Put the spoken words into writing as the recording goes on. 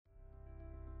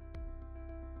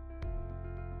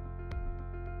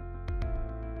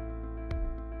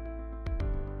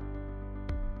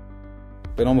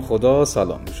به نام خدا.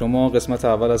 سلام. شما قسمت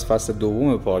اول از فصل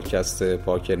دوم پادکست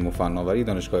پارک علم و فناوری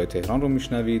دانشگاه تهران رو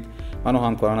میشنوید. من و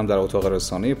همکارانم در اتاق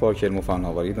رسانه پارک علم و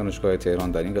فناوری دانشگاه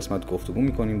تهران در این قسمت گفتگو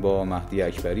میکنیم با مهدی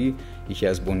احمدی، یکی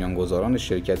از بنیان گذاران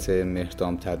شرکت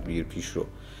مهرتام تدبیر پیشرو.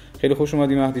 خیلی خوش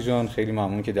اومدی مهدی جان، خیلی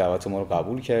ممنون که دعوت ما رو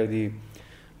قبول کردی.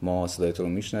 ما صدایت رو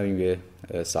میشنویم، یه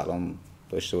سلام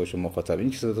داشته باشه مخاطبین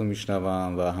که صداتو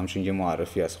میشنون و همچنین یه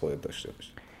معرفی از خودت داشته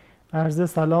باشه. عرض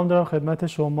سلام دارم خدمت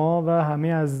شما و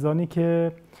همه عزیزانی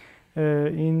که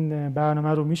این برنامه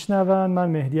رو میشنون. من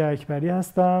مهدی احمدی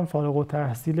هستم، فارغ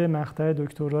التحصیل مقطع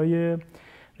دکترای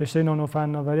رشته نانو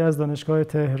فناوری از دانشگاه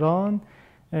تهران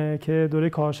که دوره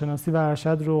کارشناسی و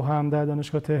ارشد رو هم در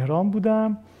دانشگاه تهران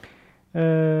بودم.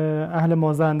 اهل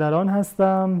مازندران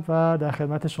هستم و در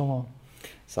خدمت شما.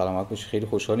 سلامت باشی. خیلی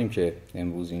خوشحالیم که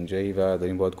امروز اینجایی و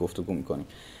داریم باهات گفتگو میکنیم.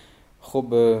 خب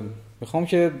میخوام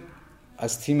که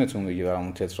از تیمتون بگی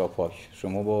برامون. تتراپاک،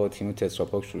 شما با تیم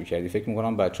تتراپاک شروع کردی، فکر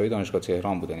میکنم بچهای دانشگاه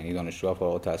تهران بودن، یعنی دانشجوها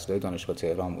فارغ التحصیل دانشگاه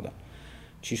تهران بودن.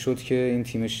 چی شد که این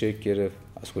تیم شکل گرفت؟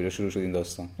 از کجا شروع شد این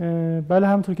داستان؟ بله،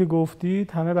 همونطور که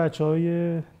گفتید همه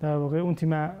بچهای در واقع اون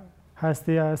تیم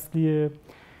هسته اصلی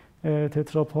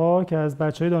تتراپاک از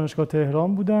بچهای دانشگاه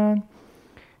تهران بودن.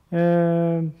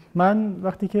 من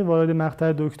وقتی که وارد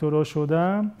مقطع دکترا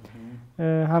شدم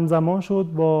همزمان شد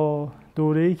با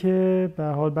دوره‌ای که به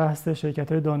حال بحث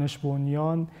شرکت‌های دانش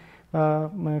بنیان و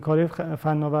کاری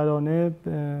فناورانه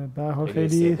به حال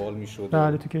خیلی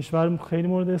بله تو کشور خیلی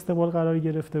مورد استقبال قرار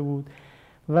گرفته بود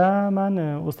و من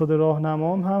استاد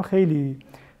راهنمام هم خیلی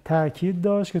تاکید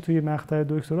داشت که توی مقطع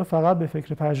دکترا فقط به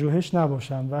فکر پژوهش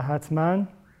نباشم و حتما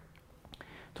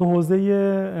تو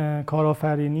حوزه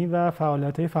کارآفرینی و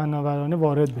فعالیت‌های فناورانه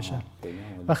وارد بشم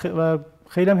و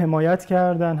خیلی هم حمایت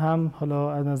کردن، هم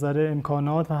حالا از نظر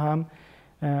امکانات و هم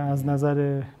از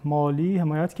نظر مالی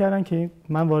حمایت کردن که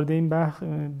من وارد این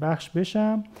بخش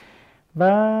بشم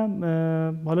و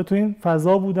حالا تو این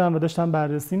فضا بودم و داشتم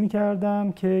بررسی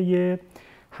می‌کردم که یه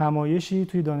همایشی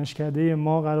توی دانشکده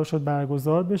ما قرار شد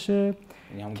برگزار بشه،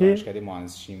 یعنی همون دانشکده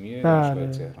مهندسی شیمی دانشگاه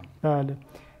تهران. بله،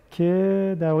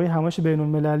 که در واقع همایش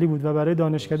بین‌المللی بود و برای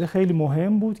دانشکده خیلی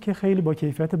مهم بود که خیلی با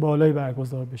کیفیت بالایی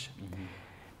برگزار بشه.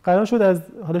 قرار شد از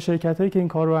حالا شرکت‌هایی که این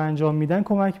کار رو انجام میدن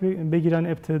کمک بگیرن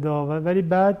ابتدا، ولی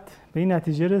بعد به این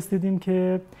نتیجه رسیدیم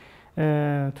که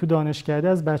تو دانشکده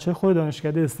از بچه‌های خود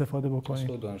دانشکده استفاده بکنیم.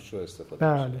 خود دانشجو استفاده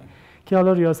بله بشه. که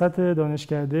حالا ریاست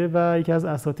دانشکده و یکی از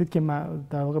اساتید که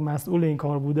در واقع مسئول این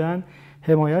کار بودن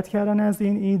حمایت کردن از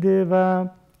این ایده و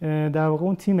در واقع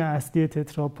اون تیم اصلی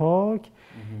تتراپاک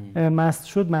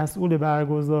شد مسئول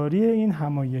برگزاری این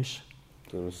همایش.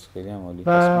 درست، خیلی عالی.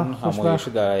 اون همایش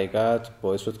در حقیقت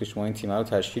باعث شد که شما این تیم رو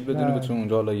تشکیل بدید و بتونید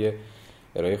اونجا حالا یه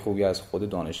ارائه خوبی از خود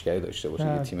دانشکده داشته باشید،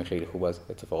 یه تیم خیلی خوب از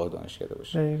اتفاقات دانشکده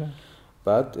باشه. دقیقاً.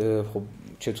 بعد خب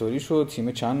چطوری شد؟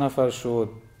 تیم چند نفر شد؟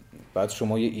 بعد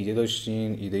شما یه ایده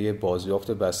داشتین، ایده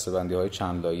بازیافت بسته بندی‌های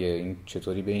چندلایه، این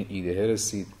چطوری به این ایده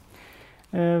رسید؟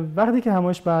 وقتی که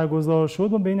همایش برگزار شد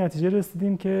ما به این نتیجه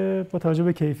رسیدیم که با توجه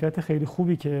به کیفیت خیلی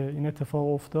خوبی که این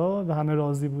اتفاق افتاد و همه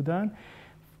راضی بودن،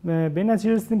 به این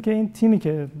نتیجه رسیدیم که این تیمی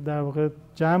که در واقع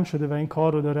جمع شده و این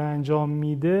کار رو داره انجام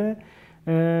میده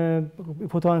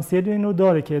پتانسیل این رو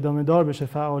داره که ادامه دار بشه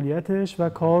فعالیتش و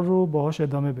کار رو باهاش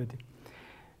ادامه بدیم.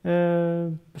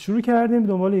 شروع کردیم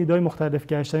دنبال ایده‌های مختلف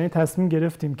گشتن، تصمیم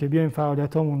گرفتیم که بیایم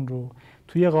فعالیتامون رو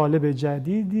توی قالب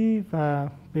جدیدی و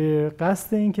به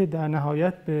قصد این که در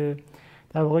نهایت به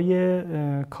در واقع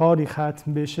کاری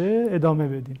ختم بشه ادامه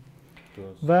بدیم.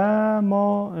 و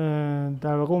ما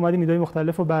در واقع اومدیم ایده‌های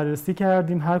مختلف رو بررسی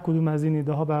کردیم. هر کدوم از این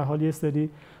ایده ها به هر حال یه سری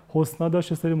حسنا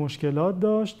داشت، یه سری مشکلات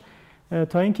داشت،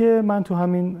 تا اینکه من تو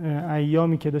همین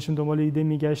ایامی که داشتیم دنبال ایده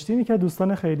میگشتیم که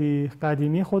دوستان خیلی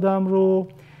قدیمی خودم رو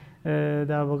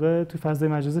در واقع تو فضای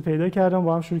مجازی پیدا کردم،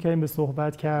 با هم شروع کردیم به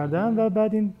صحبت کردن و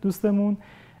بعد این دوستمون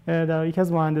در یکی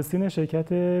از مهندسین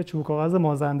شرکت چوب کاغذ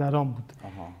مازندران بود.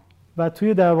 و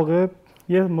توی در واقع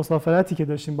یه مسافرتی که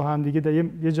داشتیم با هم دیگه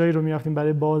یه جایی رو می‌رفتیم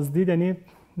برای بازدید، یعنی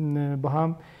با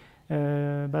هم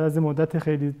بعد از مدت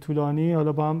خیلی طولانی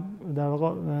حالا با هم در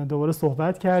واقع دوباره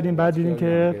صحبت کردیم، بعد دیدیم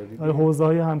که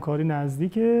حوزه‌های همکاری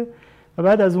نزدیکه و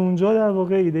بعد از اونجا در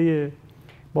واقع ایده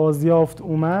بازیافت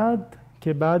اومد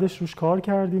که بعدش روش کار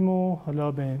کردیم و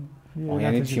حالا به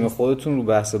یعنی تیم خودتون رو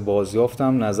بحث بازیافت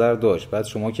هم نظر داشت، بعد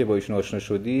شما که با ایشون آشنا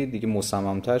شدید دیگه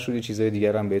مصمم‌تر شدید، چیزای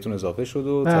دیگر هم بهتون اضافه شد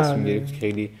و تصمیم گرفتید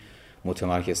خیلی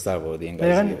متمرکزتر وارد این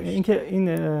قضیه بشید. اینکه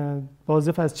این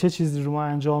بازیافت از چه چیزی رو ما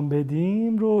انجام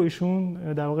بدیم رو ایشون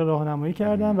در واقع راهنمایی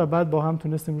کردن و بعد با هم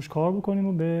تونستیم روش کار بکنیم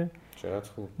و به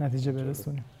نتیجه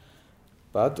برسونیم.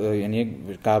 بعد یعنی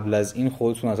قبل از این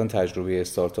خودتون اصلا تجربه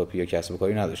استارتاپی یا کسب و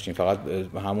کاری نداشتین، فقط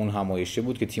همون همایشی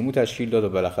بود که تیمو تشکیل داد و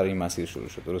بالاخره این مسیر شروع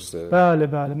شد، درسته؟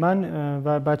 بله من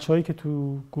و بچه‌هایی که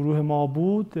تو گروه ما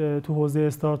بود تو حوزه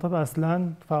استارتاپ اصلا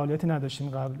فعالیتی نداشتیم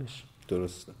قبلش.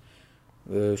 درسته.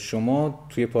 شما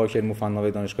توی پارک علم و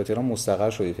فناوری دانشگاه تهران مستقر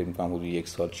شدید فکر می‌کنم حدود 1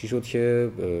 سال. چی شد که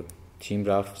تیم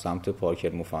رفت سمت پارک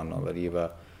علم و فناوری و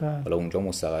حالا اونجا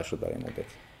مستقر شد برای مدت؟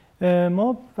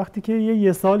 ما وقتی که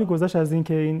یه سالی گذشت از این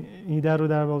که این ایده رو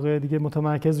در واقع دیگه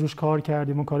متمرکز روش کار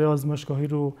کردیم و کار آزمایشگاهی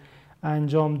رو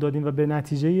انجام دادیم و به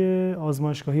نتیجه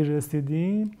آزمایشگاهی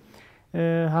رسیدیم،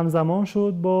 همزمان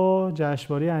شد با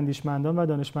جشنواره اندیشمندان و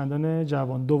دانشمندان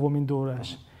جوان دومین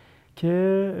دورش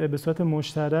که به صورت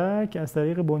مشترک از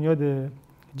طریق بنیان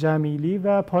جمیلی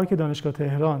و پارک دانشگاه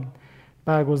تهران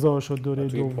برگزار شد. دوره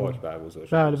دوم پارک برگزار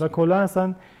شد. بله، و کلا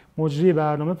اصلا مجری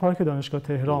برنامه پارک دانشگاه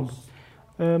تهران بود.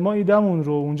 ما ایده‌مون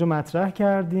رو اونجا مطرح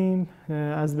کردیم.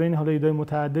 از بین حالا ایده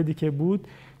متعددی که بود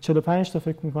 45 تا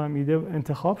فکر می‌کنم ایده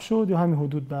انتخاب شد یا همین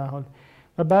حدود به حال،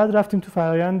 و بعد رفتیم تو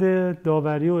فرآیند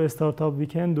داوری و استارتاپ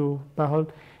ویکند و به حال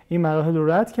این مراحل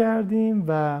رو رد کردیم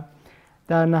و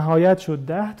در نهایت شد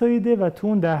 10 تا ایده و تو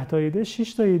اون 10 تا ایده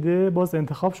 6 تا ایده باز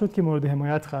انتخاب شد که مورد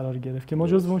حمایت قرار گرفت که ما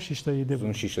جزو اون 6 تا ایده بود.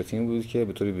 اون 6 تا تیم بود که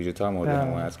به طور ویژه‌تر مورد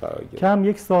حمایت قرار گرفت. کم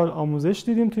 1 سال آموزش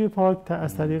دیدیم توی پارک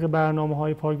از طریق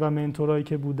برنامه‌های پارک و منتورایی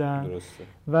که بودن. درسته.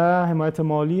 و حمایت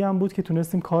مالی هم بود که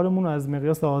تونستیم کارمون رو از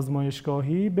مقیاس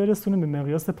آزمایشگاهی برسونیم به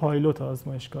مقیاس پایلوت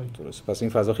آزمایشگاهی. درسته. پس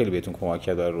این فضا خیلی بهتون کمک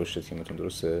کرد در رشد تیمتون،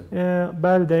 درسته؟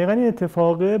 بله دقیقاً این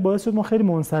اتفاق باعث شد ما خیلی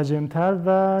منسجم‌تر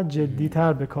و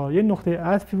جدی‌تر به کار، یه نقطه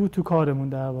عطفی بود تو کارمون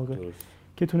در واقع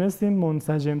که تونستیم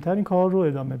منسجم‌تر این کار رو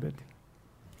ادامه بدیم.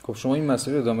 خب شما این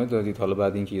مسیر رو ادامه دادید، حالا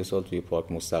بعد اینکه یه سال توی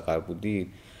پارک مستقر بودید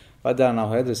و در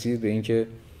نهایت رسیدید به اینکه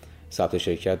ثبت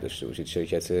شرکت داشته باشید،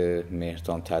 شرکت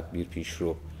مهرتام، تدبیر،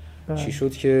 پیشرو. چی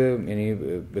شد که یعنی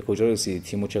به کجا رسیدید؟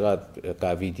 تیمو چقدر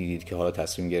قوی دیدید که حالا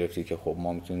تصمیم گرفتید که خب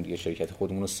ما میتونیم دیگه شرکت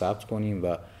خودمون رو ثبت کنیم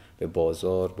و به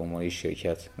بازار به عنوان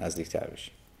شرکت نزدیک‌تر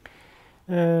بشیم؟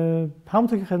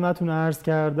 همونطور که خدمتتون عرض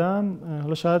کردم،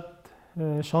 حالا شاید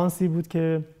شانسی بود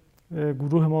که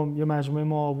گروه ما یه مجموعه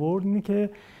ما آورد، اینه که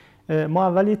ما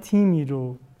اول یه تیمی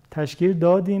رو تشکیل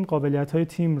دادیم، قابلیت‌های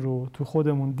تیم رو تو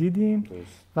خودمون دیدیم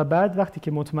و بعد وقتی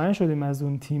که مطمئن شدیم از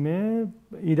اون تیمه،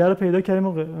 ایده رو پیدا کردیم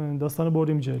و داستان رو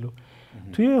بردیم جلو.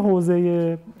 توی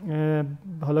حوزه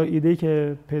حالا ایده‌ای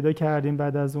که پیدا کردیم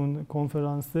بعد از اون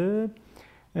کنفرانس،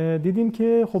 دیدیم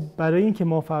که خب برای اینکه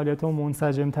ما فعالیتمون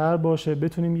منسجم‌تر باشه،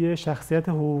 بتونیم یه شخصیت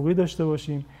حقوقی داشته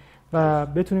باشیم و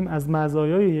بتونیم از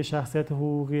مزایای یه شخصیت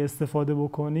حقوقی استفاده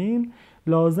بکنیم،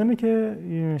 لازمه که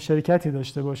شرکتی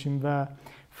داشته باشیم و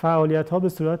فعالیت‌ها به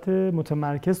صورت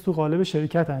متمرکز تو قالب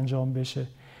شرکت انجام بشه.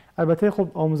 البته خب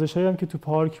آموزش‌هایی هم که تو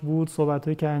پارک بود،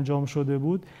 صحبت‌هایی که انجام شده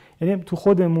بود، یعنی تو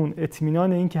خودمون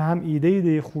اطمینان این که هم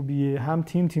ایده خوبیه، هم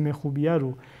تیم خوبیه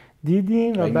رو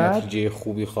دیدیم و بعد نتیجه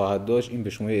خوبی خواهد داشت. این به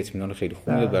شما اطمینان خیلی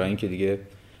خوبی داد برای اینکه دیگه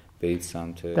برید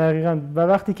سمت. دقیقاً. و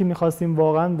وقتی که می‌خواستیم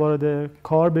واقعاً وارد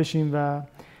کار بشیم و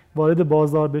وارد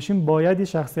بازار بشیم، باید یه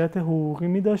شخصیت حقوقی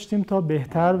می‌داشتیم تا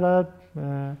بهتر و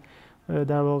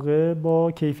در واقع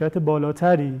با کیفیت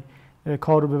بالاتری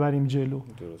کار رو ببریم جلو.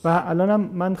 درست. و الانم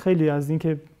من خیلی از این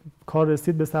که کار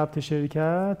رسید به ثبت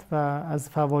شرکت و از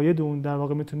فواید اون در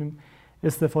واقع میتونیم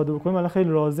استفاده بکنیم، الان خیلی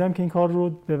راضیم که این کار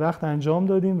رو به وقت انجام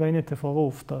دادیم و این اتفاق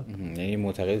افتاد. یعنی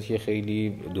معتقدی که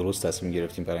خیلی درست تصمیم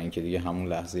گرفتیم برای اینکه دیگه همون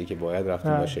لحظه‌ای که باید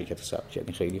رفتیم و شرکت رو ثبت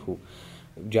کردیم. خیلی خوب.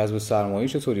 جذب سرمایه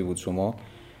چطوری بود شما؟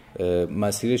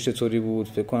 مسیرش چطوری بود؟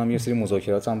 فکر کنم یه سری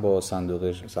مذاکرات هم با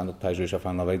صندوق پژوهش و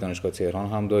فناوری دانشگاه تهران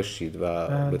هم داشتید و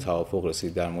به توافق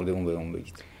رسید. در مورد اون بهمون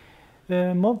بگید.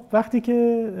 ما وقتی که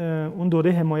اون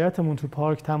دوره حمایتمون تو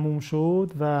پارک تموم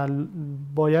شد و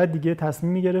باید دیگه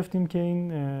تصمیم گرفتیم که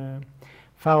این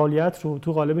فعالیت رو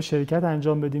تو قالب شرکت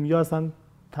انجام بدیم یا اصلا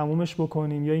تمومش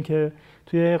بکنیم یا اینکه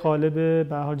توی قالب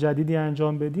به حال جدیدی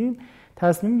انجام بدیم،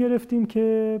 تصمیم گرفتیم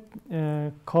که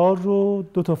کار رو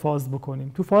 2 تا فاز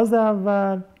بکنیم. تو فاز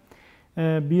اول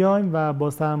بیایم و با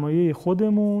سرمایه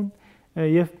خودمون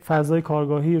یه فضای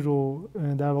کارگاهی رو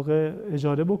در واقع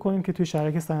اجاره بکنیم که توی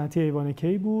شرکت صنعتی ایوان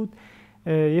کی بود.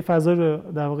 یه فضا رو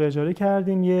در واقع اجاره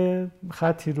کردیم، یه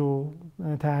خطی رو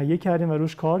تهیه کردیم و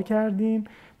روش کار کردیم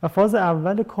و فاز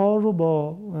اول کار رو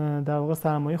با در واقع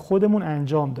سرمایه خودمون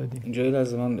انجام دادیم. اینجا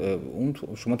لازم اون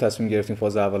شما تصمیم گرفتین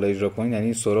فاز اول اجرا کنین،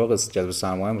 یعنی سراغ جذب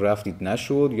سرمایه هم رفتید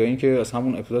نشد یا اینکه از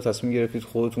همون ابتدا تصمیم گرفتید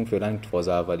خودتون فعلا فاز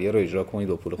اولیه رو اجرا کنید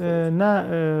و پول خودتون؟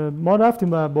 نه، ما رفتیم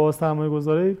و با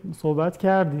سرمایه‌گذاری صحبت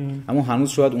کردیم، اما هنوز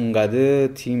شاید اونقدر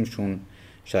تیمشون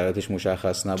شرایطش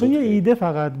مشخص نبود، چون یه ایده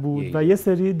فقط بود و یه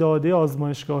سری داده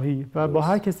آزمایشگاهی و با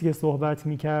هر کسی که صحبت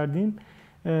می‌کردیم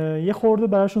یه خورده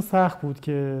براشون سخت بود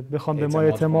که بخوام به ما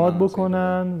اعتماد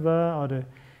بکنن و آره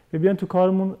بیان تو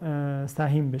کارمون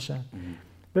سهیم بشن.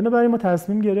 بنابراین ما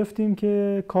تصمیم گرفتیم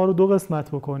که کار رو 2 قسمت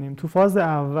بکنیم. تو فاز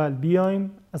اول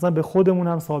بیایم اصلا به خودمون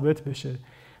هم ثابت بشه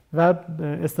و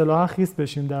اصطلاحاً خیس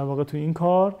بشیم در واقع تو این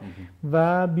کار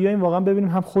و بیایم واقعا ببینیم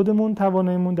هم خودمون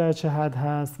تواناییمون در چه حد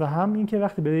هست و هم این که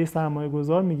وقتی به یه سرمایه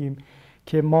گذار میگیم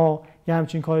که ما یه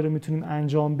همچین کاری رو میتونیم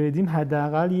انجام بدیم،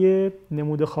 حداقل یه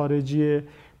نمود خارجی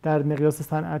در مقیاس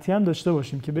صنعتی هم داشته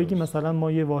باشیم که بگیم مثلا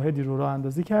ما یه واحدی رو راه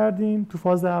اندازی کردیم تو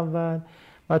فاز اول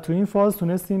و تو این فاز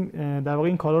تونستیم در واقع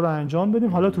این کارا رو انجام بدیم.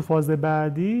 حالا تو فاز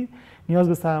بعدی نیاز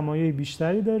به سرمایه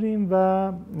بیشتری داریم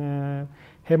و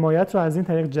حمایت رو از این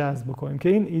طریق جذب بکنیم که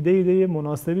این ایده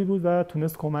مناسبی بود و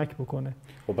تونست کمک بکنه.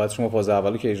 خب بعد شما فاز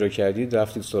اولو که اجرا کردید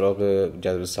رفتید سراغ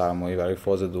جذب سرمایه برای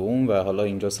فاز دوم و حالا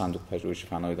اینجا صندوق پژوهش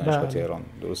فناوری دانشگاه تهران،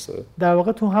 درسته؟ در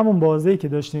واقع تو همون بازه‌ای که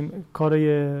داشتیم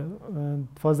کارای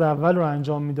فاز اول رو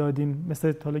انجام میدادیم،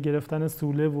 مثل حالا گرفتن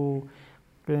سوله و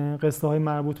قصه‌های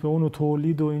مربوط به اون و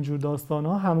تولید و اینجور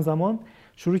داستان‌ها، همزمان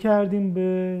شروع کردیم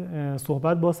به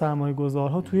صحبت با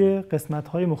سرمایه‌گذارها توی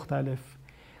قسمت‌های مختلف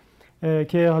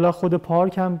که حالا خود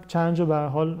پارک هم چند جا به هر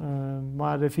حال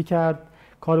معرفی کرد،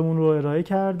 کارمون رو ارائه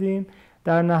کردیم.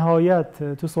 در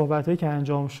نهایت تو صحبت‌هایی که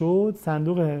انجام شد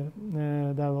صندوق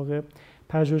در واقع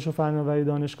پژوهش و فناوری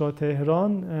دانشگاه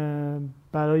تهران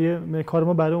برای کار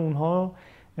ما برای اونها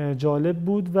جالب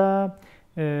بود و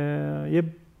یه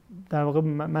در واقع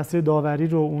مسیر داوری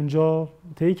رو اونجا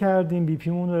طی کردیم، بی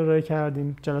پیمون رو ارائه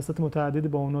کردیم، جلسات متعددی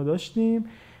با اونا داشتیم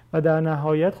و در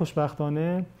نهایت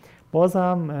خوشبختانه باز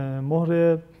هم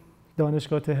مهر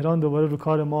دانشگاه تهران دوباره رو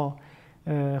کار ما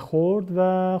خورد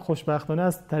و خوشبختانه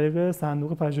از طریق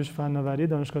صندوق پژوهش فناوری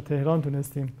دانشگاه تهران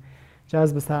تونستیم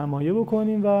جذب سرمایه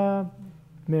بکنیم و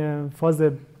فاز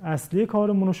اصلی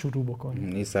کارمون رو شروع بکنیم.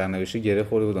 این سرنوشت گره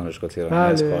خورده بود دانشگاه تهران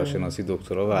از کارشناسی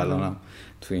دکترا و الانم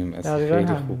تو این مسیر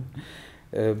خیلی خوب.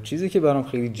 چیزی که برام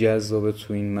خیلی جذابه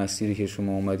تو این مسیری که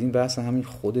شما اومدین بحث همین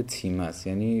خود تیم است.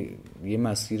 یعنی یه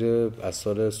مسیر از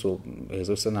سال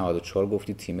 1394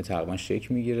 گفتید تیم تقریبا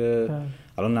شکل میگیره،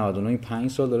 الان 99 این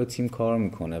 5 سال داره تیم کار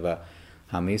میکنه و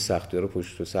همه سختی‌ها رو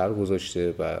پشت سر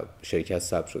گذاشته و شرکت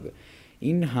ثبت شده.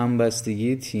 این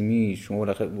همبستگی تیمی، شما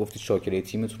بالاخره گفتید شاکله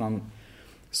تیمتون هم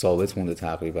ثابت مونده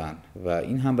تقریبا و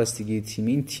این همبستگی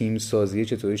تیمی، این تیم سازی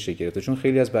چطوری شکل گرفته؟ چون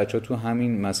خیلی از بچه‌ها تو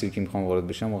همین مسیری که میخوام وارد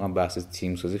بشن واقعا بحث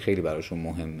تیم سازی خیلی براشون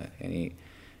مهمه. یعنی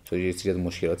یه سری از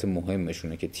مشکلات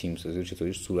مهمشونه که تیم سازی رو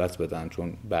چطوری صورت بدن،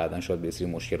 چون بعداً شاید به سری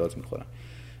مشکلات میخورن.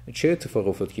 چه اتفاق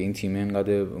افتاد که این تیم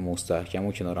اینقدر مستحکم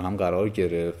و کنار هم قرار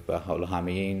گرفت و حالا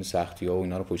همه این سختی‌ها و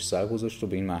اینا رو پشت سر گذاشت و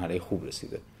به این مرحله خوب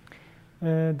رسیده؟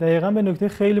 دقیقاً به نکته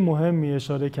خیلی مهمی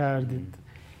اشاره کردید.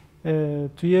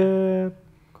 توی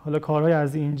حالا کارهای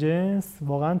از این جنس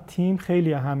واقعا تیم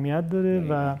خیلی اهمیت داره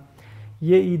و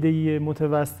یه ایده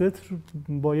متوسط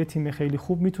با یه تیم خیلی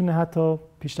خوب میتونه حتی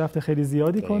پیشرفت خیلی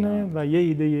زیادی کنه و یه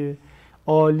ایده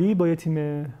عالی با یه تیم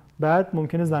بد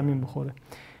ممکنه زمین بخوره.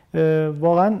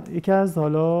 واقعا یکی از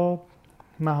حالا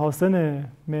محاسن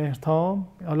مهرتام،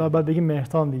 حالا باید بگیم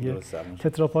مهرتام دیگه،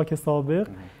 تتراپاک سابق،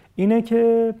 اینه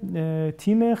که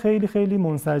تیم خیلی خیلی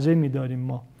منسجمی داریم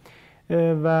ما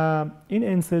و این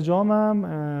انسجام هم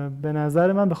به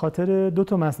نظر من به خاطر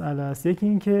 2 مسئله است. یکی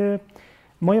این که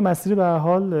ما یه مسیر به هر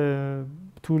حال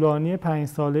طولانی 5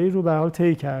 ساله‌ای رو به هر حال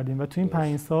طی کردیم و تو این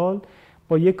 5 سال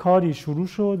با یه کاری شروع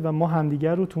شد و ما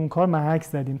همدیگر رو تو اون کار محک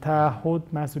زدیم. تعهد،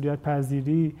 مسئولیت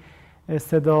پذیری،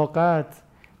 صداقت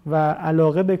و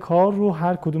علاقه به کار رو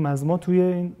هر کدوم از ما توی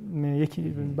این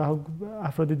یکی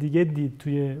افراد دیگه دید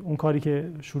توی اون کاری که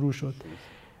شروع شد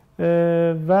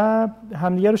و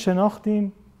همدیگه رو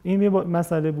شناختیم. این یه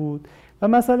مسئله بود و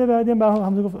مسئله بعدی هم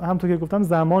همونطور که گفتم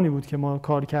زمانی بود که ما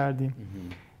کار کردیم.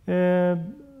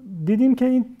 دیدیم که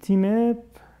این تیم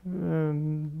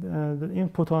این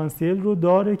پتانسیل رو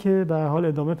داره که به هر حال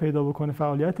ادامه پیدا بکنه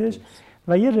فعالیتش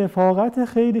و یه رفاقت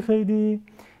خیلی خیلی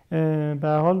به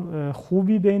هر حال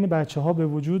خوبی بین بچه‌ها به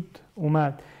وجود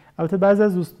اومد. البته بعضی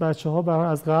از بچه‌ها به هر حال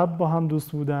از قبل با هم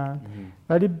دوست بودن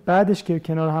ولی بعدش که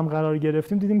کنار هم قرار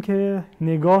گرفتیم دیدیم که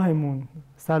نگاهمون،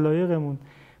 سلایقمون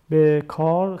به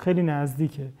کار خیلی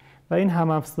نزدیکه و این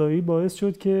هم‌افزایی باعث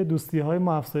شد که دوستی‌های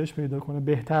ما افزایش پیدا کنه،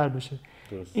 بهتر بشه.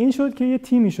 درست. این شد که یه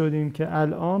تیمی شدیم که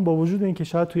الان با وجود اینکه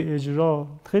شاید توی اجرا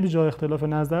خیلی جای اختلاف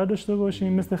نظر داشته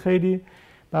باشیم مثل خیلی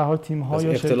به هر حال تیم‌ها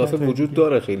یا اختلاف وجود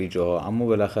داره خیلی جاها، اما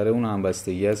بالاخره اون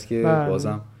همبستگی است که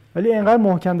بازم ولی اینقدر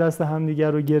محکم دست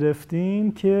همدیگر رو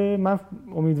گرفتیم که من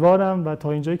امیدوارم و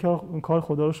تا اینجایی که کار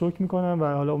خدا رو شکر می‌کنم و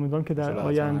حالا امیدوارم که در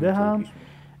آینده هم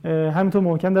همینطور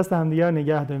محکم دست همدیگر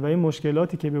نگه داریم و این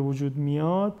مشکلاتی که به وجود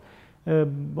میاد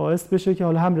باعث بشه که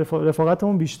حالا هم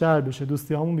رفاقتمون بیشتر بشه،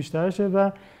 دوستیامون بیشتر شه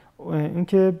و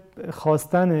اینکه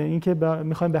خواستن اینکه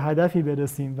میخوایم به هدفی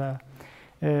برسیم و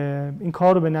این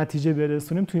کار رو به نتیجه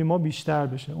برسونیم توی ما بیشتر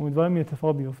بشه. امیدوارم این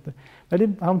اتفاق بیفته.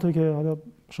 ولی همونطور که حالا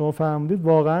شما فرمودید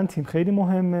واقعا تیم خیلی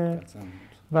مهمه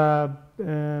و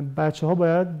بچه‌ها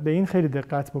باید به این خیلی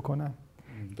دقت بکنن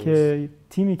که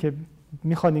تیمی که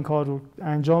میخواد این کار رو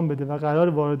انجام بده و قرار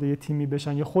وارد یه تیمی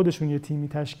بشن یا خودشون یه تیمی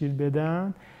تشکیل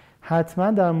بدن،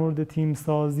 حتما در مورد تیم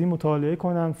سازی مطالعه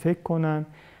کنن، فکر کنن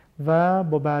و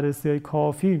با بررسی‌های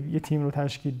کافی یه تیم رو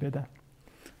تشکیل بدن.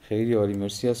 خیلی عالی،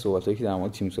 مرسی از صحبتایی که در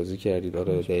مورد تیم سازی کردید.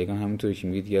 آره دقیقاً همینطوری که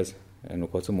میگید از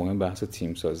نکات مهم بحث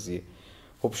تیم سازی.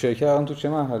 خب شرکت الان تو چه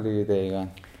مرحله دقیقاً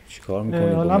چیکار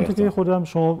می‌کنید؟ حالا همونطور که خودم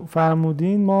شما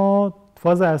فرمودین ما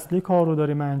فاز اصلی کار رو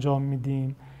داریم انجام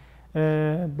میدیم.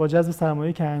 با جذب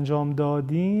سرمایه که انجام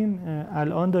دادیم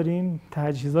الان داریم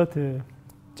تجهیزات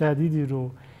جدیدی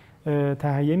رو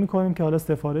تهیه می‌کنیم که حالا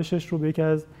سفارشش رو به یکی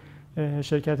از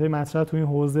شرکت‌های مطرح تو این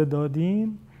حوزه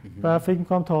دادیم و فکر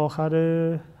می‌کنم تا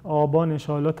آخر آبان ان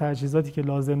شاءالله تجهیزاتی که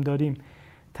لازم داریم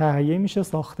تهیه میشه،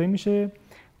 ساخته میشه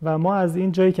و ما از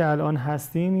این جایی که الان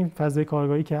هستیم، این فضای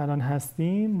کارگاهی که الان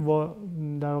هستیم و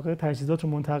در واقع تجهیزات رو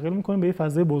منتقل می‌کنیم به یه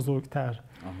فضای بزرگتر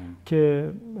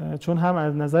که چون هم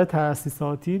از نظر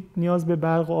تأسیساتی نیاز به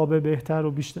برق و آب بهتر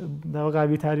و بیشتر در واقع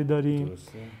قوی‌تری داریم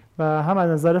و هم از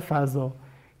نظر فضا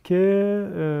که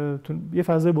یه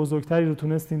فضای بزرگتری رو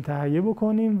تونستیم تهیه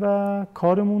بکنیم و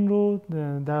کارمون رو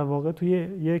در واقع توی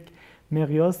یک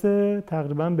مقیاس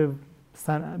تقریبا به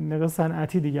مقیاس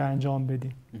صنعتی دیگه انجام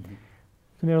بدیم.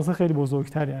 تو مقیاس خیلی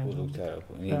بزرگتری انجام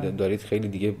بدیم. دارید خیلی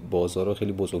دیگه بازار رو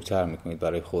خیلی بزرگتر میکنید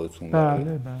برای خودتون.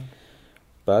 بله.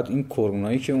 بعد این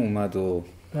کرونایی که اومد و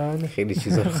خیلی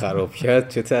چیزا رو خراب کرد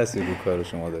چه تأثیری رو کار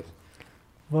شما داشت؟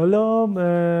 والا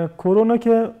کرونا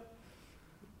که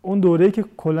اون دوره‌ای که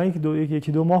کلا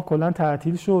یکی دو ماه کلا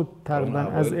تعطیل شد تقریبا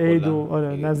از عید و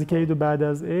نزدیک عید و بعد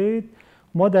از عید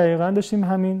ما دقیقاً داشتیم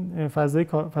همین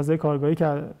فضای کارگاهی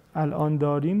که الان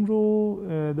داریم رو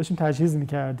داشتیم تجهیز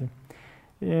می‌کردیم.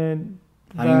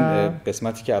 همین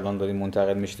قسمتی که الان داریم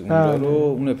منتقل میشید اونجا رو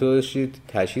اون ابتدا داشتید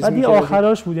تجهیز می‌کردید. بعد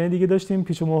آخراش بود، یعنی دیگه داشتیم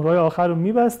پیچ و مهرهای آخر رو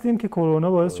می‌بستیم که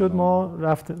کرونا باعث شد ما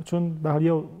چون به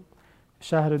حال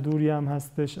شهر دوری هم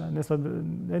هستش نسبت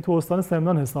تو استان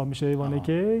سمنان حساب میشه ایوانه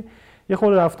که یه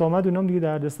خورده رفت آمد اونم دیگه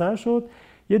دردسر شد.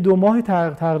 یه 2 ماهی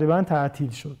تقریبا تعطیل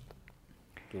شد.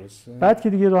 درسته. بعد که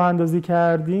دیگه راه اندازی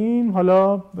کردیم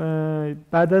حالا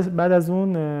بعد از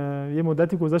اون یه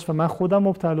مدتی گذشت و من خودم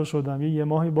مبتلا شدم. یه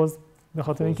ماهی باز به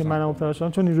خاطر اینکه منم مبتلا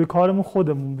شدم چون نیروی کارمون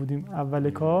خودمون بودیم اول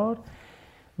کار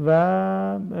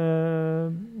و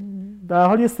در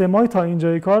حال یه 3 ماهی تا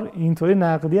اینجای کار اینطوری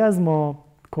نقدی از ما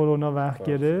کرونا وقت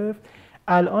گرفت.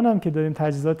 الان هم که داریم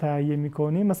تجهیزات تهیه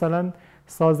میکنیم مثلا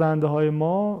سازنده های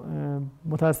ما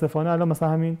متاسفانه الان مثلا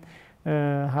همین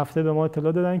هفته به ما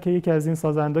اطلاع دادن که یکی از این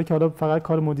سازنده که حالا فقط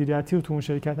کار مدیریتی رو تو اون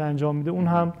شرکت انجام میده اون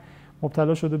هم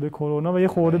مبتلا شده به کرونا و یه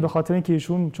خورده به خاطر اینکه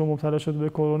ایشون چون مبتلا شده به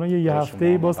کرونا یه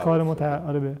هفته باز کار ما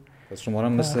پس شما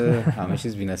هم مثل همه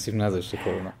چیز بی‌نصیب نذاشته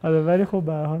کرونا. آره ولی خب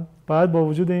به هر حال باید با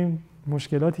وجود این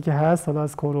مشکلاتی که هست حالا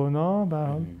از کرونا به هر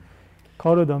حال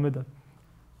کار رو ادامه داد.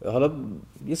 حالا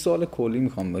یه سوال کلی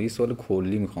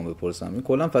میخوام بپرسم. این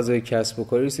کلا فضای کسب و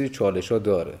کاری سری چالش‌ها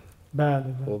داره. بله.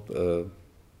 خب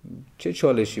چه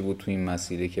چالشی بود تو این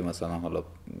مسیری که مثلا حالا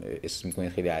اسم می‌کنید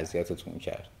خیلی اذیتتون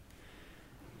کرد؟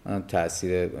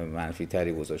 تأثیر منفی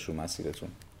تری گذاشت رو مسیرتون؟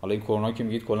 حالا این کرونا که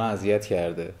میگید کلا اذیت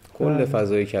کرده، کل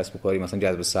فضای کسب و کاری مثلا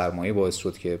جذب سرمایه باعث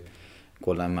شد که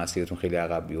کلا مسیرتون خیلی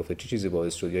عقب بیفته، چه چیزی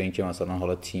باعث شد؟ یا اینکه مثلا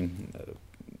حالا تیم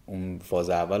اون فاز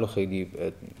اول رو خیلی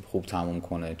خوب تموم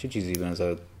کنه، چه چیزی به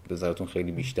نظرتون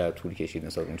خیلی بیشتر طول کشید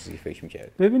نسبت اون چیزی فکر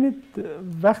می‌کردید؟ ببینید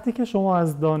وقتی که شما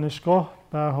از دانشگاه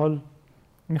به هر حال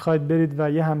میخواید برید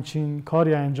و یه همچین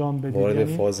کاری انجام بدید وارد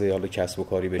فاز حالا کسب و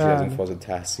کاری بشید از این فاز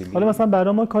تحصیلی. حالا مثلا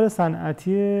برای ما کار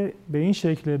صنعتی به این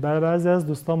شکله، برای بعضی از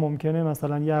دوستان ممکنه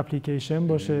مثلا یه اپلیکیشن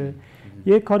باشه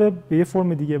یه کار به یه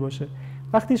فرم دیگه باشه.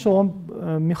 وقتی شما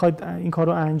میخواید این کار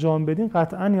رو انجام بدین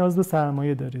قطعا نیاز به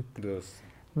سرمایه دارید. درست.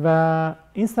 و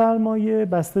این سرمایه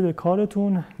بسته به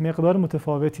کارتون مقدار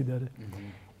متفاوتی داره.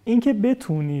 اینکه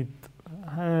بتونید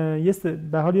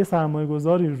به حال یه سرمایه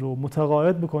گذاری رو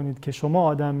متقاعد بکنید که شما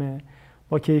آدم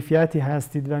با کیفیتی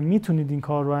هستید و میتونید این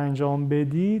کار رو انجام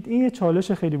بدید، این یه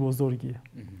چالش خیلی بزرگیه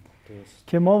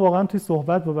که ما واقعا توی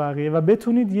صحبت با بقیه و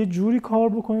بتونید یه جوری کار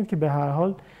بکنید که به هر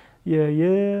حال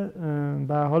به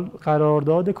هر حال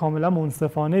قرارداد کاملا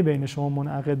منصفانه بین شما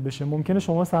منعقد بشه. ممکنه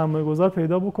شما سرمایه گذار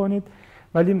پیدا بکنید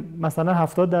ولی مثلا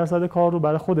 70% کار رو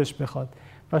برای خودش بخواد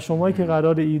و شما که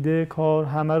قرار ایده کار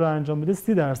همه رو انجام بده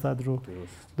 30% رو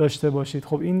داشته باشید.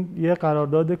 خب این یه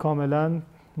قرارداد کاملا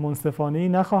منصفانه‌ای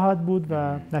نخواهد بود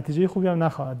و نتیجه خوبی هم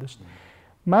نخواهد داشت.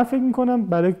 من فکر می‌کنم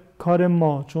برای کار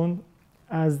ما، چون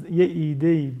از یه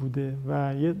ایده‌ای بوده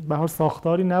و یه به هر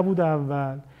ساختاری نبوده،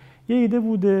 اول یه ایده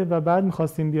بوده و بعد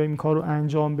می‌خواستیم بیایم این کار رو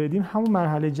انجام بدیم، همون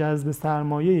مرحله جذب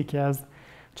سرمایه‌ای که از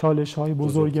چالش‌های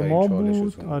بزرگ ما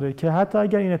بود. آره، که حتی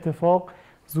اگر این اتفاق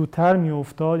زودتر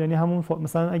میافتاد، یعنی همون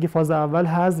مثلا اگه فاز اول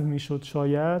حذف میشد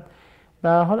شاید، به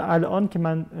هر حال الان که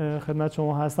من خدمت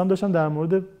شما هستم داشتم در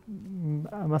مورد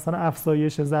مثلا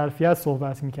افزایش ظرفیت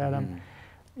صحبت میکردم.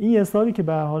 این یه سالی که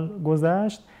به هر حال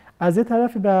گذشت از یه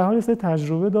طرفی به هر حال یه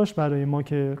تجربه داشت برای ما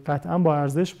که قطعا با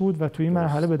ارزش بود و توی این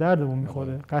مرحله به دردمون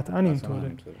میخوره، قطعا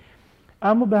اینطوره.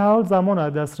 اما به هر حال زمان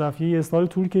از دست رفت، یه سال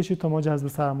طول کشید تا ما جذب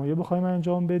سرمایه بخوایم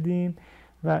انجام بدیم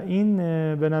و این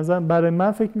به نظر برای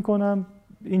من فکر میکنم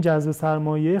این جذب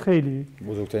سرمایه خیلی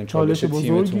بزرگترین چالش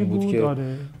بزرگی بود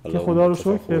که خدا رو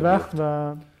شکر به وقت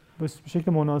و به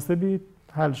شکل مناسبی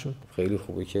حل شد. خیلی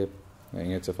خوبه که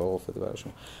این اتفاق افتاده برای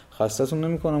شما. خستتون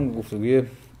نمی‌کنم، گفتگوی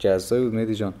جذابی بود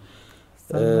مهدی جان.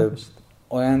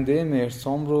 آینده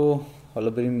مهرتام رو حالا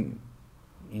بریم،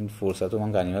 این فرصت رو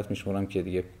من غنیمت می‌شمارم که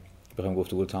دیگه بخوایم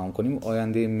گفتگو رو تمام کنیم.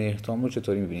 آینده مهرتام رو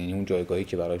چطوری می‌بینی؟ یعنی اون جایگاهی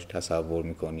که براش تصور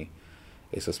می‌کنی،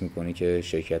 احساس می‌کنی که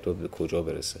شرکت رو به کجا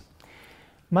برسه؟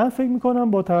 من فکر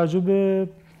میکنم با توجه به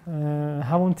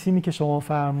همون تیمی که شما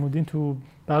فرمودین تو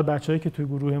برای بچه‌هایی که توی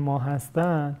گروه ما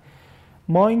هستن،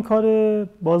 ما این کار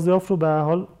بازیافت رو به هر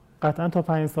حال قطعا تا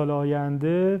 5 سال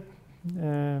آینده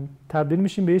تبدیل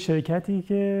میشیم به یه شرکتی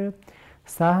که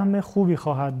سهم خوبی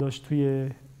خواهد داشت توی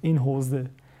این حوزه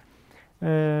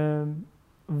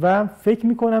و فکر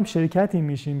میکنم شرکتی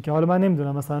میشیم که حالا من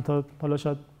نمیدونم مثلا تا حالا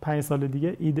شاید 5 سال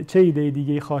دیگه چه ایده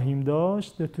دیگه خواهیم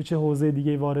داشت، تو چه حوزه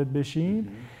دیگه وارد بشیم،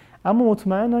 اما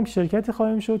مطمئنم شرکتی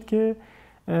خواهیم شد که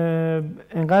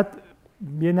انقدر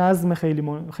یه نظم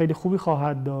خیلی خوبی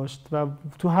خواهد داشت و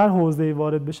تو هر حوزه‌ای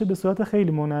وارد بشه به صورت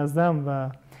خیلی منظم و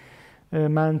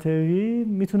منطقی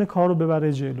میتونه کار رو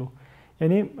ببره جلو.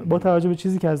 یعنی با توجه به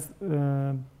چیزی که از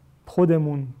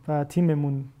خودمون و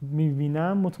تیممون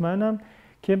میبینم، مطمئنم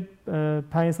که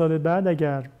 5 سال بعد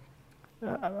اگر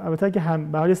البته اگه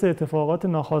هم به هر سری اتفاقات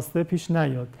ناخواسته پیش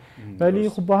نیاد، ولی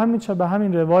خب با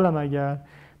همین روال هم اگر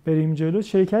بریم جلو،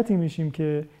 شرکتی میشیم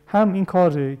که هم این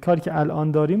کاری که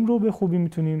الان داریم رو به خوبی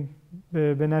میتونیم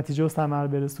به نتیجه و ثمر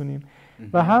برسونیم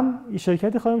و هم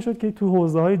شرکتی خواهیم شد که تو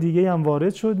حوزه‌های دیگه هم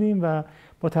وارد شدیم و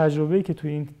با تجربه‌ای که تو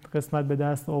این قسمت به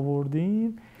دست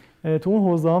آوردیم تو اون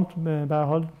حوزه هم به هر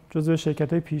حال جزو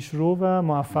شرکت‌های پیشرو و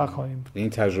موفق خواهیم بود. این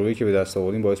تجربه‌ای که به دست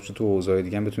آوردیم باعث میشه تو حوزه‌های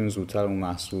دیگه هم بتونیم زودتر اون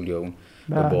محصول یا اون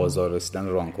به بازار رسیدن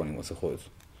ران کنیم واسه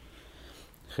خودتون.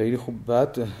 خیلی خوب.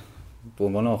 بعد به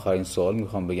عنوان آخرین سوال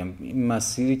میخوام بگم، این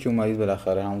مسیری که اومدید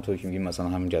بالاخره همونطور که میگیم مثلا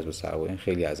همین جذب سرمایه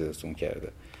خیلی اذیتتون کرده.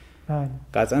 بله.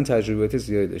 قطعا تجربیات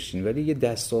زیادی داشتین، ولی یه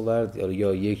دستاورد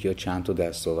یا یک یا چند تا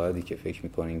دستاوردی که فکر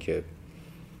میکنین که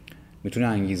میتونه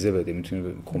انگیزه بده، میتونه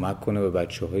کمک کنه به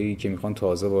بچه‌هایی که میخوان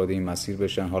تازه وارد این مسیر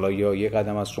بشن، حالا یا یه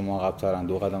قدم از شما عقب‌ترن،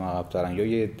 2 قدم عقب‌ترن، یا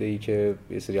یه عده‌ای که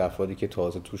یه سری افرادی که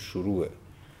تازه تو شروع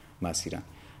مسیرن،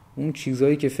 اون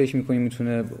چیزایی که فکر می‌کنیم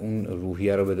میتونه اون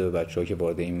روحیه رو بده به بچه‌ها که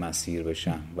وارد این مسیر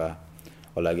بشن و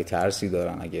حالا اگه ترسی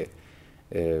دارن، اگه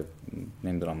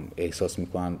نمیدونم احساس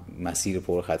میکنن مسیر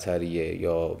پرخطریه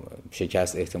یا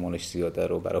شکست احتمالش زیاده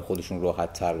رو برای خودشون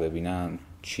راحت‌تر ببینن،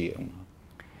 چیه اونها؟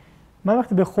 من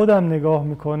وقتی به خودم نگاه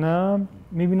میکنم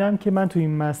میبینم که من تو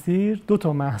این مسیر 2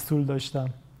 تا محصول داشتم.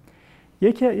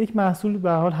 یک محصول به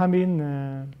هر حال همین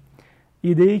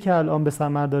ایده‌ای که الان به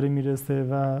ثمر داره میرسه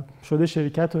و شده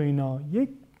شرکت و اینا. یک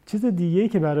چیز دیگه‌ای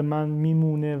که برای من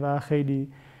میمونه و خیلی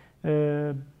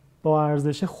با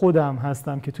ارزش خودم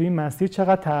هستم که تو این مسیر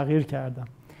چقدر تغییر کردم.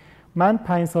 من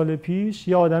 5 سال پیش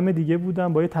یه آدم دیگه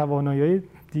بودم با یه توانایی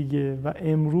دیگه و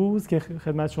امروز که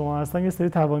خدمت شما هستم یه سری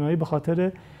توانایی به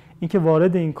خاطر اینکه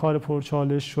وارد این کار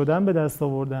پرچالش شدم به دست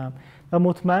آوردم و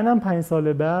مطمئنم 5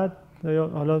 سال بعد یا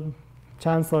حالا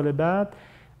چند سال بعد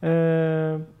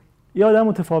یه آدم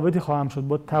متفاوتی خواهم شد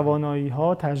با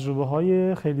توانایی‌ها،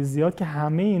 تجربه‌های خیلی زیاد که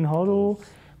همه اینها رو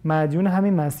مدیون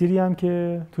همین مسیری هم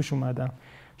که توش اومدم.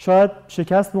 شاید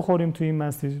شکست بخوریم توی این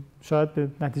مسیر، شاید به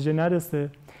نتیجه نرسه،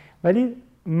 ولی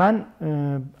من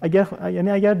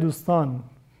اگر دوستان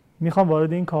میخوام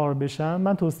وارد این کار بشم،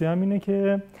 من توصیه‌ام اینه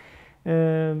که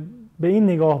به این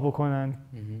نگاه بکنن.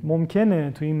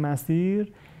 ممکنه توی این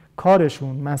مسیر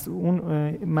کارشون اون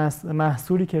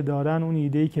محصولی که دارن، اون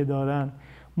ایده‌ای که دارن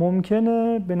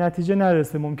ممکنه به نتیجه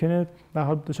نرسه، ممکنه به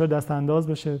حال دچار دست انداز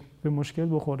بشه، به مشکل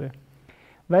بخوره،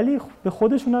 ولی به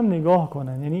خودشون هم نگاه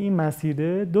کنن. یعنی این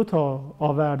مسیر 2 تا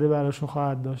آورده براشون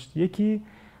خواهد داشت. یکی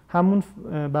همون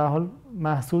به حال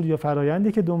محصول یا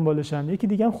فرآیندی که دنبالشن، یکی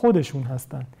دیگه هم خودشون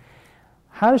هستن.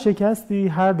 هر شکستی،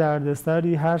 هر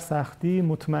دردسری، هر سختی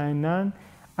مطمئناً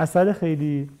اثر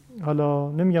خیلی،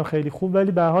 حالا نمیگم خیلی خوب،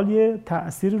 ولی به هر حال یه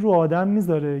تأثیر رو آدم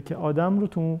میذاره که آدم رو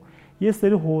تو یه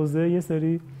سری حوزه، یه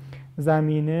سری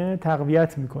زمینه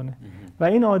تقویت میکنه و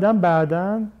این آدم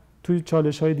بعداً توی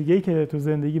چالش‌های دیگه‌ای که تو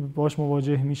زندگی باش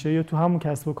مواجه میشه یا تو همون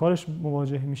کسب و کارش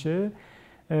مواجه میشه،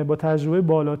 با تجربه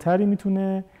بالاتری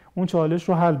میتونه اون چالش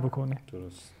رو حل بکنه.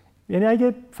 درست. یعنی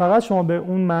اگه فقط شما به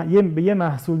اون به یه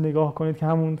محصول نگاه کنید که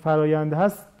همون فراینده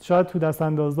هست، شاید تو دست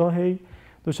اندازها هی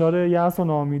دچار یأس و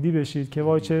ناامیدی بشید که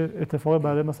وای چه اتفاقی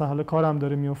برای مثلا حالا کارم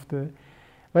داره میفته.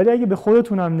 ولی اگه به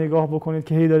خودتون هم نگاه بکنید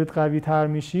که هی دارید قوی تر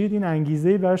میشید، این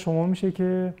انگیزه‌ای برای شما میشه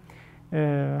که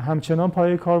همچنان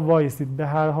پای کار وایسید. به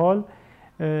هر حال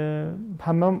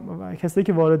همه کسایی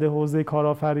که وارد حوزه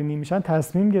کارآفرینی میشن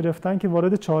تصمیم گرفتن که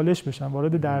وارد چالش بشن،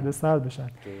 وارد دردسر بشن.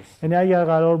 یعنی اگر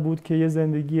قرار بود که یه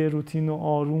زندگی روتین و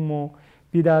آروم و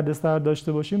بی دردسر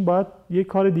داشته باشیم، باید یه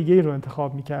کار دیگه رو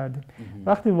انتخاب میکردیم.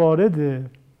 وقتی وارد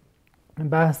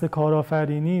بحث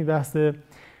کارآفرینی، بحث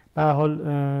به حال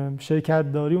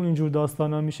شرکت داری و اینجور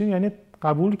داستانا میشیم، یعنی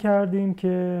قبول کردیم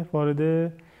که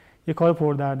وارد یه کار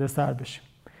پر دردسر بشیم.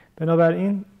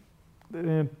 بنابراین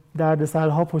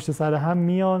دردسرها پشت سر هم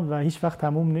میان و هیچ وقت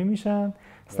تموم نمیشن.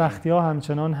 سختی ها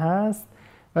همچنان هست،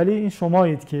 ولی این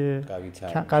شمایید که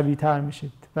قوی تر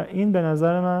میشید و این به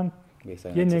نظر من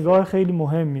یه نگاه خیلی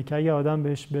مهمی که اگه آدم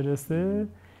بهش برسه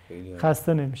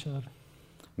خسته نمیشه.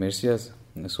 مرسی از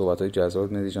صحبت‌های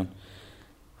جذاب مهدی جان.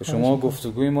 شما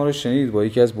گفتگوی ما رو شنید با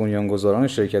یکی از بنیانگذاران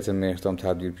شرکت مهرتام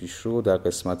تدبیر پیشرو در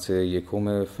قسمت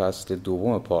یکم فصل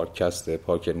دوم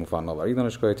پارک مفناوری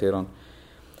دانشگاه تهران.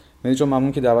 مهدی جان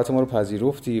ممنون که دعوت ما رو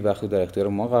پذیرفتی، وقتی در اختیار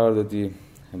ما قرار دادی.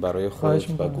 برای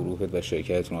خودت و گروهت و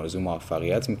شرکتتون آرزوی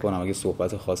موفقیت میکنم. اگه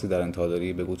صحبت خاصی در انتها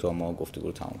داری بگو تا ما گفتگو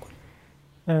رو تمام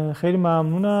کنیم. خیلی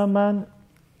ممنونم. من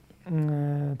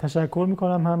تشکر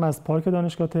میکنم هم از پارک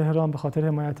دانشگاه تهران به خاطر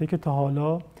حمایتی که تا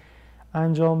حالا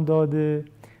انجام داده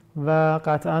و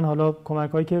قطعا حالا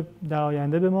کمک‌هایی که در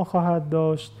آینده به ما خواهد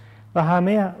داشت و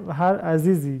هر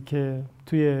عزیزی که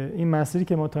توی این مسیری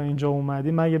که ما تا اینجا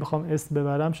اومدیم. من اگه بخوام اسم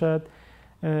ببرم شاید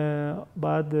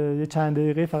باید یه چند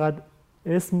دقیقه فقط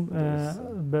اسم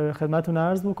به خدمتتون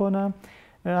عرض بکنم.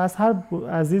 از هر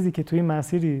عزیزی که توی این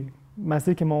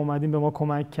مسیری که ما اومدیم به ما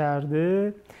کمک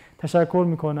کرده تشکر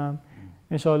میکنم.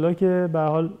 انشاءالله که به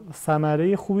حال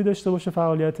ثمره خوبی داشته باشه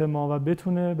فعالیت ما و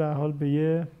بتونه به حال به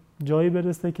یه جایی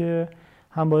برسه که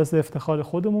هم باعث افتخار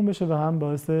خودمون بشه و هم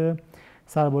باعث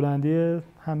سربلندی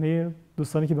همه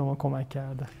دوستانی که به ما کمک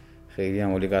کرده. خیلی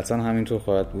عالی، قطعا همینطور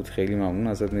خواهد بود. خیلی ممنون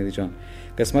ازت مهدی جان.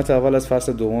 قسمت اول از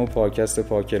فصل دوم پادکست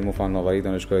پارک مفناوری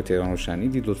دانشگاه تهران رو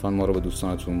شنیدید. لطفاً ما رو به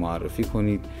دوستانتون معرفی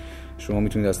کنید. شما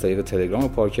میتونید از طریق تلگرام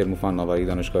پارک مفناوری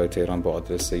دانشگاه تهران با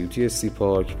آدرس UTSC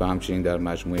پارک و همچنین در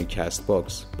مجموعه کست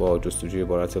باکس با جستجوی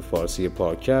عبارت فارسی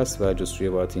پارکست و جستجوی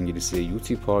عبارت انگلیسی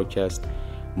UT پارکست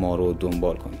ما رو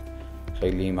دنبال کنید.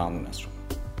 خیلی ممنون از شما.